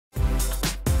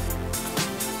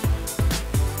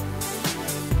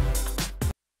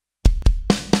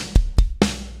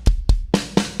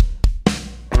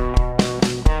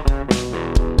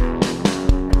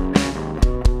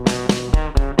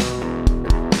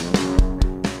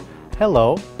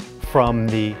Hello from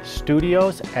the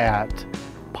studios at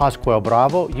Pascual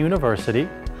Bravo University.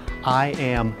 I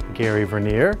am Gary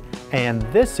Vernier, and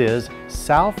this is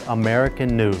South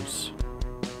American News.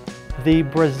 The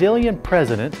Brazilian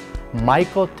president,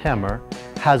 Michel Temer,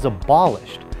 has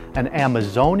abolished an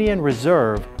Amazonian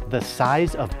reserve the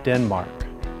size of Denmark.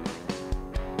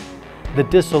 The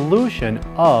dissolution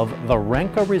of the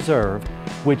Renca Reserve,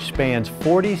 which spans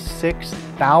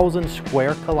 46,000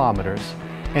 square kilometers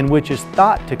and which is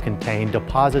thought to contain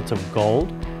deposits of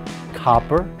gold,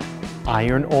 copper,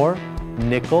 iron ore,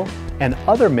 nickel, and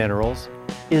other minerals,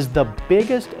 is the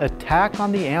biggest attack on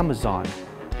the Amazon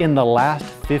in the last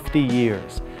 50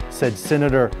 years, said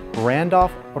Senator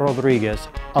Randolph Rodriguez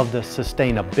of the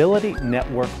Sustainability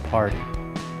Network Party.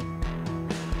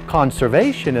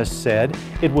 Conservationists said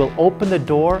it will open the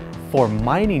door for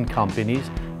mining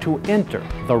companies to enter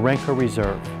the Renca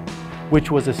Reserve, which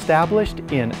was established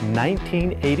in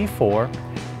 1984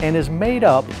 and is made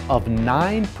up of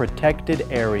 9 protected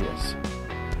areas.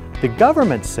 The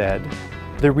government said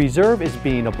the reserve is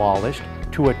being abolished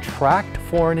to attract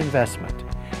foreign investment,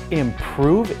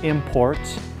 improve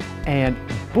imports, and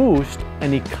boost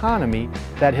an economy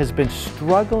that has been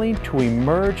struggling to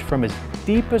emerge from its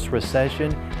deepest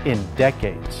recession in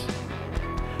decades.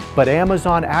 But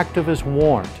Amazon activists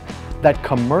warned that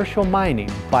commercial mining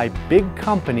by big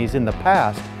companies in the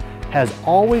past has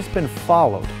always been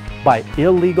followed by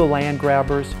illegal land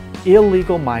grabbers,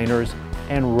 illegal miners,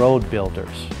 and road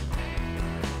builders.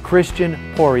 Christian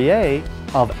Poirier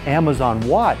of Amazon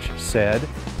Watch said,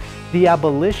 "The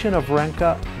abolition of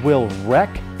Renca will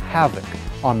wreak havoc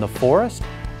on the forest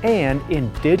and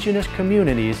indigenous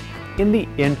communities in the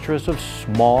interest of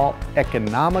small,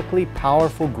 economically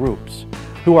powerful groups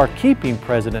who are keeping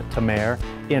President Temer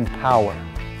in power.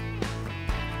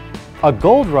 A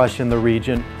gold rush in the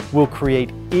region will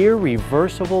create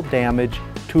irreversible damage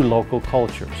to local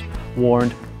cultures,"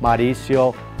 warned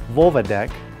Mauricio Vovedec,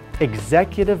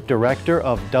 Executive Director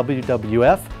of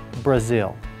WWF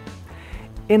Brazil.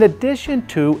 In addition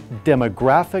to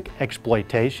demographic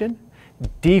exploitation,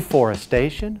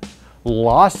 deforestation,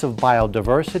 loss of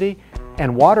biodiversity,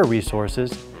 and water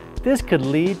resources, this could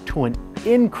lead to an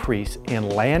increase in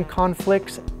land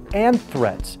conflicts and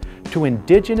threats to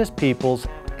indigenous peoples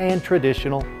and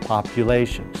traditional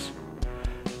populations.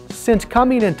 Since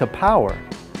coming into power,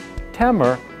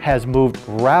 Temer has moved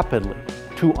rapidly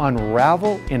to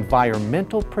unravel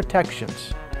environmental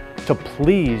protections to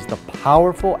please the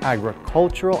powerful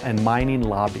agricultural and mining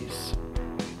lobbies.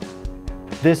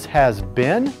 This has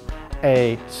been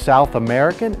a South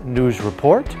American News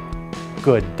Report.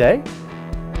 Good day.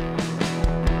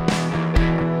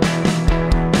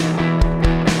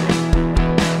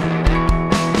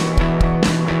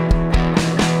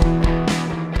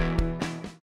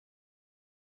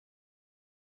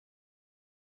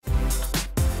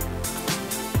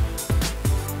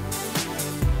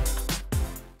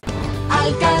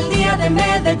 Alcaldía de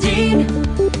Medellín,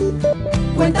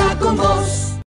 cuenta con vos.